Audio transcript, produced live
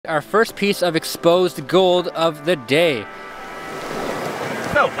Our first piece of exposed gold of the day.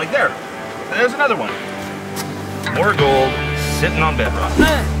 No, like there. There's another one. More gold sitting on Bedrock.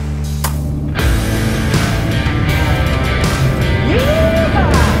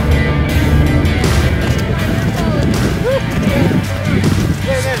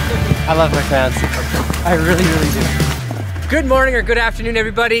 I love my fans. I really do. Good morning or good afternoon,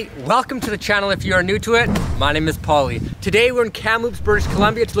 everybody. Welcome to the channel if you are new to it. My name is Paulie. Today we're in Kamloops, British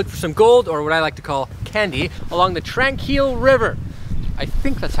Columbia to look for some gold, or what I like to call candy, along the Tranquille River. I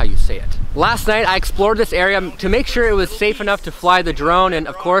think that's how you say it. Last night I explored this area to make sure it was safe enough to fly the drone, and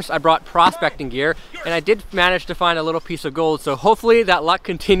of course I brought prospecting gear, and I did manage to find a little piece of gold, so hopefully that luck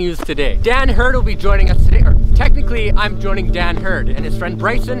continues today. Dan HURD will be joining us today, or technically I'm joining Dan HURD and his friend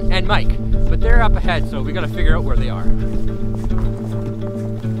Bryson and Mike, but they're up ahead, so we gotta figure out where they are.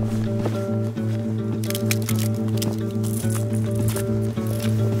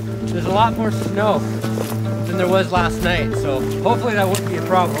 There's a lot more snow than there was last night, so hopefully that won't be a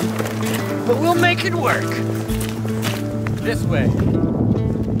problem. But we'll make it work. This way.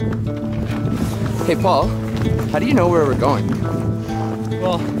 Hey Paul, how do you know where we're going?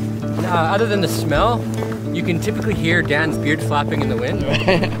 Well, other than the smell, you can typically hear Dan's beard flapping in the wind.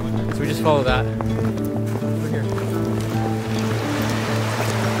 So we just follow that. Over here.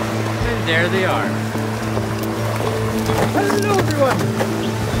 And there they are. Hello everyone!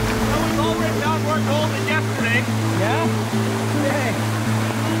 More gold than yesterday. Yeah? Hey.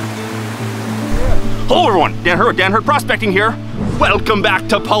 Hello everyone, Dan HURD Prospecting here. Welcome back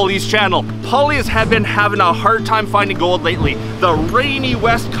to Paulie's channel. Paulie has been having a hard time finding gold lately. The rainy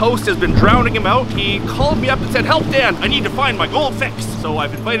west coast has been drowning him out. He called me up and said, "Help Dan, I need to find my gold fix." So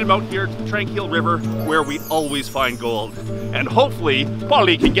I've invited him out here to the Tranquille River where we always find gold. And hopefully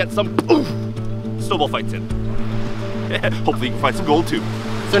Paulie can get some snowball fights in. Hopefully he can find some gold too.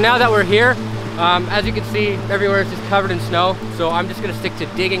 So now that we're here, as you can see, everywhere is just covered in snow, so I'm just gonna stick to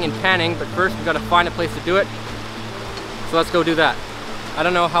digging and panning, but first we've gotta find a place to do it. So let's go do that. I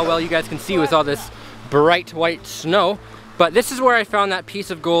don't know how well you guys can see with all this bright white snow, but this is where I found that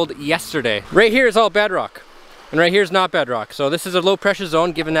piece of gold yesterday. Right here is all bedrock, and right here is not bedrock. So this is a low pressure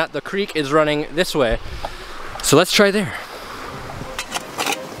zone, given that the creek is running this way. So let's try there.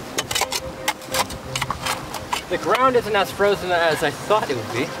 The ground isn't as frozen as I thought it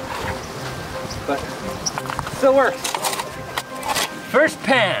would be, but still works. First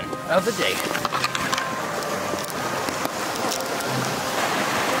pan of the day.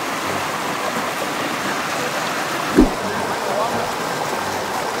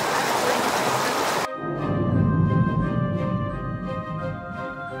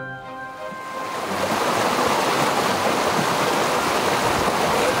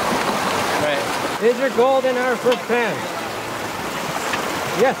 Is there gold in our first pan?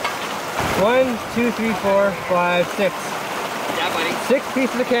 Yes. 1, 2, 3, 4, 5, 6. Yeah, buddy. 6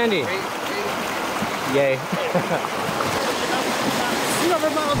 pieces of candy. Yay. Snuffer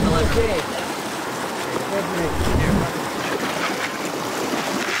bottle delivery.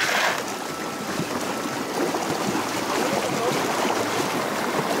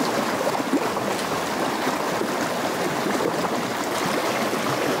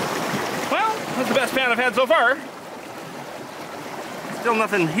 That's the best pan I've had so far. Still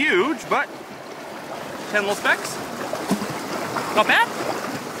nothing huge, but 10 little specks. Not bad.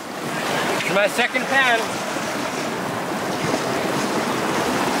 For my second pan.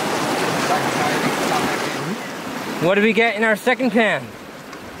 What do we get in our second pan?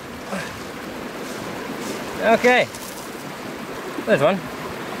 Okay. There's one.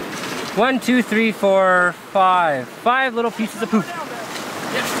 1, 2, 3, 4, 5. 5 little pieces of poop.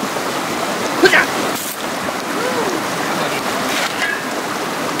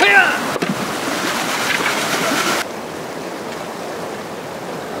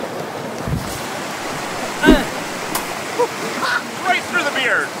 Right through the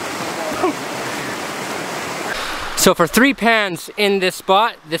beard. So for 3 pans in this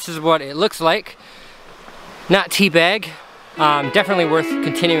spot, this is what it looks like. Not teabag. Definitely worth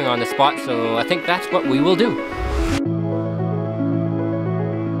continuing on this spot, so I think that's what we will do.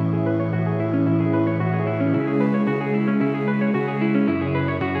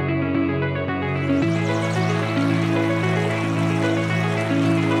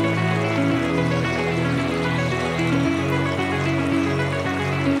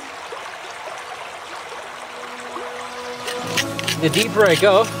 The deeper I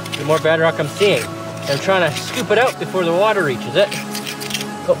go, the more bedrock I'm seeing. I'm trying to scoop it out before the water reaches it.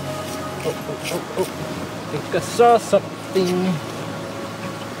 Oh, I think I saw something.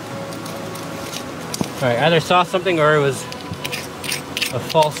 Alright, either saw something or it was a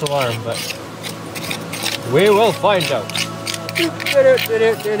false alarm, but we will find out.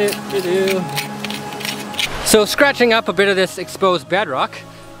 So scratching up a bit of this exposed bedrock,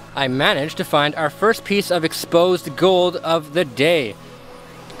 I managed to find our first piece of exposed gold of the day.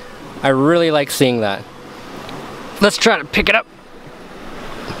 I really like seeing that. Let's try to pick it up.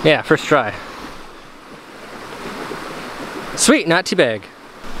 Yeah, first try. Sweet, not too bad.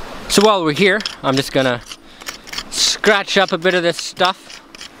 So while we're here, I'm just gonna scratch up a bit of this stuff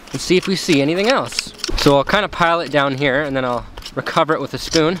and see if we see anything else. So I'll kind of pile it down here and then I'll recover it with a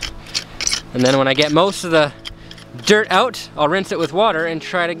spoon. And then when I get most of the dirt out, I'll rinse it with water and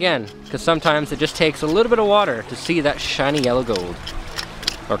try it again. Because sometimes it just takes a little bit of water to see that shiny yellow gold.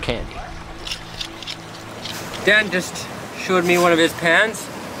 Or candy. Dan just showed me one of his pans.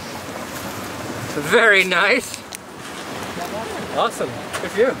 Very nice. Awesome.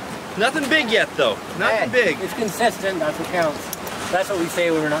 Good for you. Nothing big yet though. Nothing big. It's consistent, that's what counts. That's what we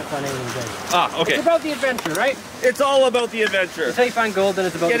say when we're not finding anything big. Ah, okay. It's about the adventure, right? It's all about the adventure. It's how you find gold, and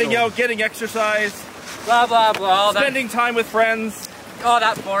it's about getting out, getting exercise. Blah, blah, blah. All spending time with friends. All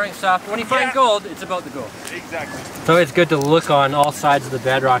that boring stuff. When you find gold, it's about the gold. Exactly. So it's good to look on all sides of the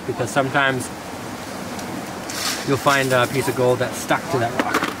bedrock because sometimes you'll find a piece of gold that's stuck to that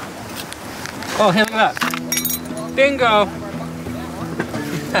rock. Oh, hey, look at that. Bingo!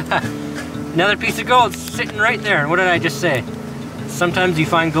 Another piece of gold sitting right there. What did I just say? Sometimes you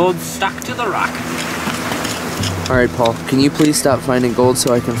find gold stuck to the rock. Alright, Paul, can you please stop finding gold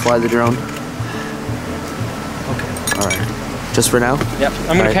so I can fly the drone? Okay. Alright. Just for now? Yep.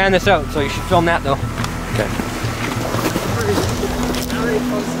 I'm gonna pan this out, so you should film that though. Okay.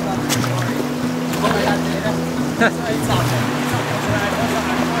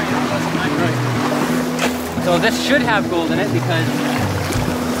 So this should have gold in it because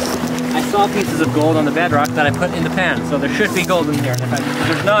I saw pieces of gold on the bedrock that I put in the pan. So there should be gold in here. If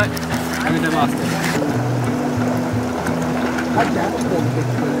there's not, I mean I lost it.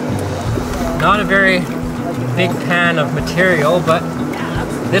 Not a very big pan of material, but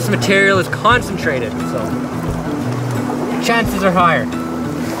this material is concentrated, so chances are higher.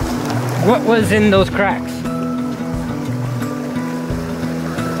 What was in those cracks?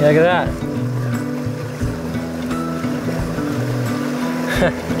 Yeah, look at that.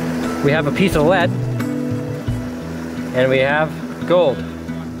 We have a piece of lead and we have gold.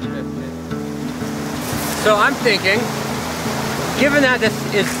 So I'm thinking, given that this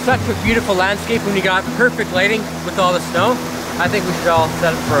is such a beautiful landscape when you got perfect lighting with all the snow, I think we should all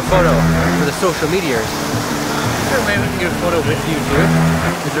set up for a photo for the social medias. Is there a way we can get a photo with you too?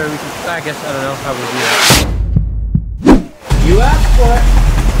 Is there, I guess, I don't know how we do that. You asked for it.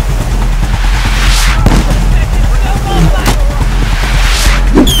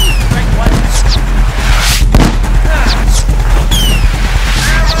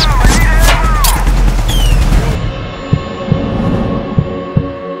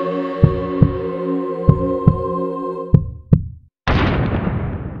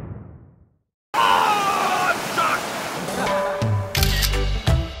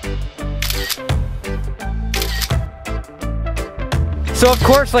 So of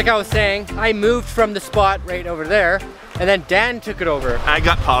course, like I was saying, I moved from the spot right over there, and then Dan took it over. I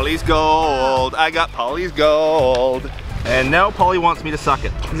got Polly's gold. I got Polly's gold. And now Polly wants me to suck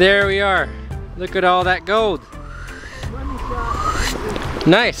it. There we are. Look at all that gold.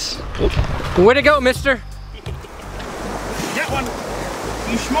 Nice. Way to go, mister. Get one.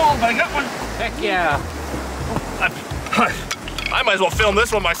 You small, but I got one. Heck yeah. I might as well film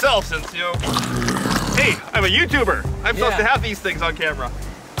this one myself since, you know, hey, I'm a YouTuber. I'm supposed to have these things on camera.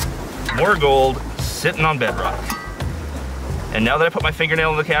 More gold sitting on bedrock. And now that I put my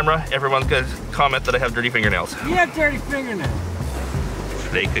fingernail in the camera, everyone's gonna comment that I have dirty fingernails. You have dirty fingernails.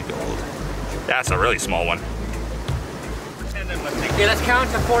 Fake gold. That's a really small one. Okay, let's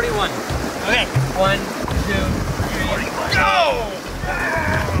count to 41. Okay. 1, 2, 3. Go!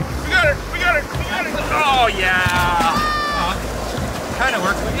 We got it! We got it! We got it! Oh yeah! Kind of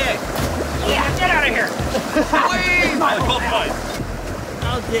works, but yeah. Yeah, get out of here! Please! Both mine.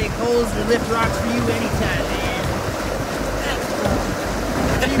 I'll dig holes and lift rocks for you anytime, man.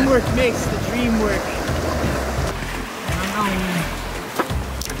 Teamwork makes the dream work.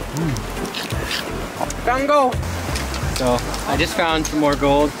 Gungo! So, I just found some more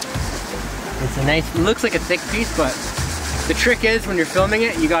gold. It's a nice, it looks like a thick piece, but the trick is when you're filming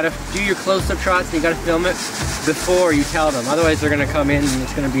it, you gotta do your close-up shots and you gotta film it before you tell them. Otherwise they're gonna come in and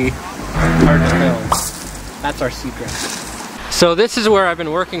it's gonna be hard to film. That's our secret. So this is where I've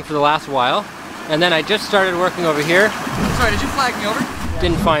been working for the last while. And then I just started working over here. Sorry, did you flag me over?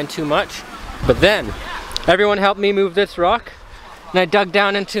 Didn't find too much. But then, everyone helped me move this rock. And I dug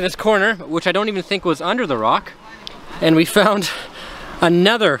down into this corner, which I don't even think was under the rock, and we found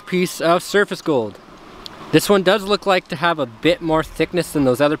another piece of surface gold. This one does look like to have a bit more thickness than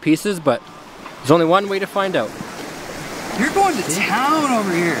those other pieces, but there's only one way to find out. You're going to town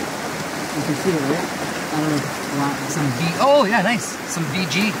over here. You can see it, right? Some oh yeah, nice. Some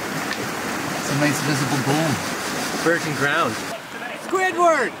VG. Some nice visible gold. Virgin ground.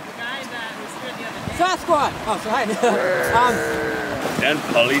 Squidward! Sasquatch! Oh, sorry. And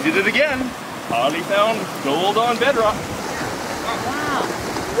Polly did it again. Polly found gold on Bedrock. Wow.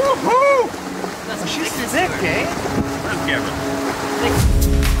 Woohoo! That's she's sick, eh? Where's the camera?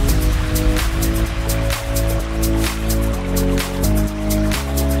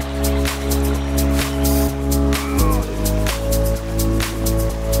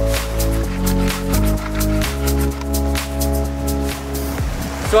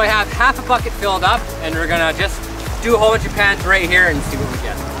 So I have half a bucket filled up, and we're gonna just do a whole bunch of pans right here and see what we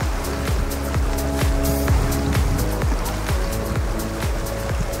get.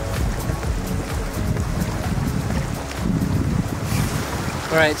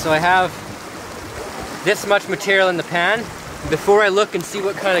 Alright, so I have this much material in the pan. Before I look and see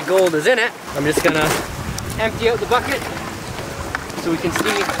what kind of gold is in it, I'm just gonna empty out the bucket so we can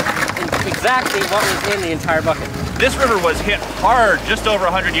see exactly what was in the entire bucket. This river was hit hard just over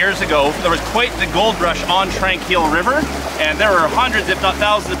 100 years ago. There was quite the gold rush on Tranquil River, and there were hundreds, if not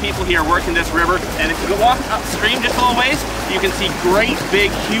thousands, of people here working this river. And if you go walk upstream just a little ways, you can see great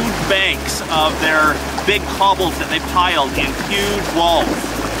big huge banks of their big cobbles that they piled in huge walls.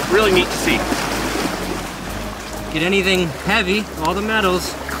 Really neat to see. Get anything heavy, all the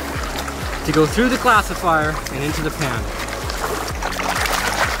metals, to go through the classifier and into the pan.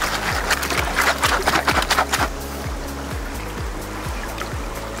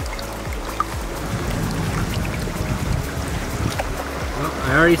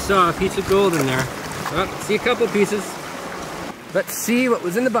 I already saw a piece of gold in there. Well, see a couple pieces. Let's see what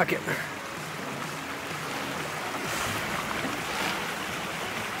was in the bucket.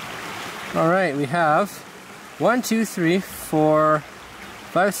 All right, we have 1, 2, 3, 4,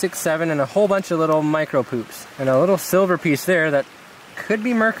 5, 6, 7, and a whole bunch of little micro poops. And a little silver piece there that could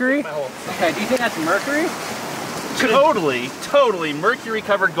be mercury. Okay, do you think that's mercury? Totally mercury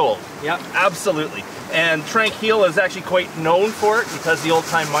covered gold. Yep. Absolutely. And Tranquil is actually quite known for it because the old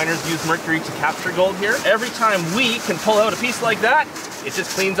time miners use mercury to capture gold here. Every time we can pull out a piece like that, it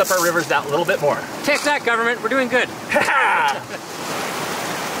just cleans up our rivers that little bit more. Take that, government, we're doing good.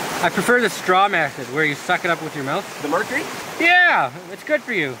 I prefer the straw method where you suck it up with your mouth. The mercury? Yeah, it's good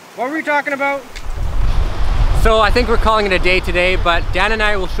for you. What were we talking about? So I think we're calling it a day today, but Dan and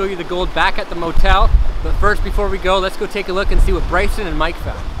I will show you the gold back at the motel. But first, before we go, let's go take a look and see what Bryson and Mike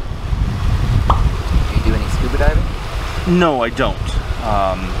found. Do you do any scuba diving? No, I don't.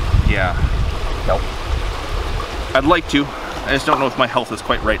 Yeah. Nope. I'd like to. I just don't know if my health is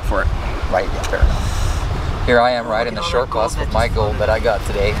quite right for it. Right, yeah, fair enough. Here I am riding the short bus with my gold that I got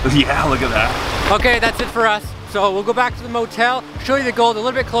today. Yeah, look at that. Okay, that's it for us. So we'll go back to the motel, show you the gold a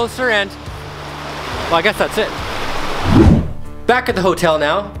little bit closer, and well, I guess that's it. Back at the hotel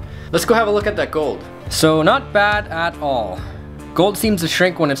now. Let's go have a look at that gold. So not bad at all. Gold seems to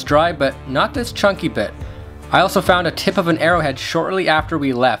shrink when it's dry, but not this chunky bit. I also found a tip of an arrowhead shortly after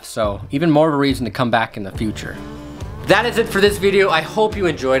we left, so even more of a reason to come back in the future. That is it for this video. I hope you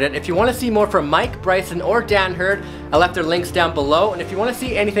enjoyed it. If you want to see more from Mike, Bryson, or Dan HURD, I left their links down below. And if you want to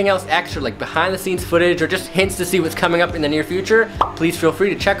see anything else extra, like behind the scenes footage or just hints to see what's coming up in the near future, please feel free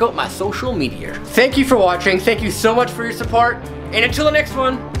to check out my social media. Thank you for watching. Thank you so much for your support. And until the next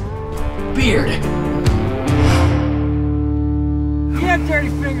one, Beard. You have dirty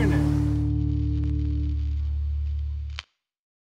fingernails.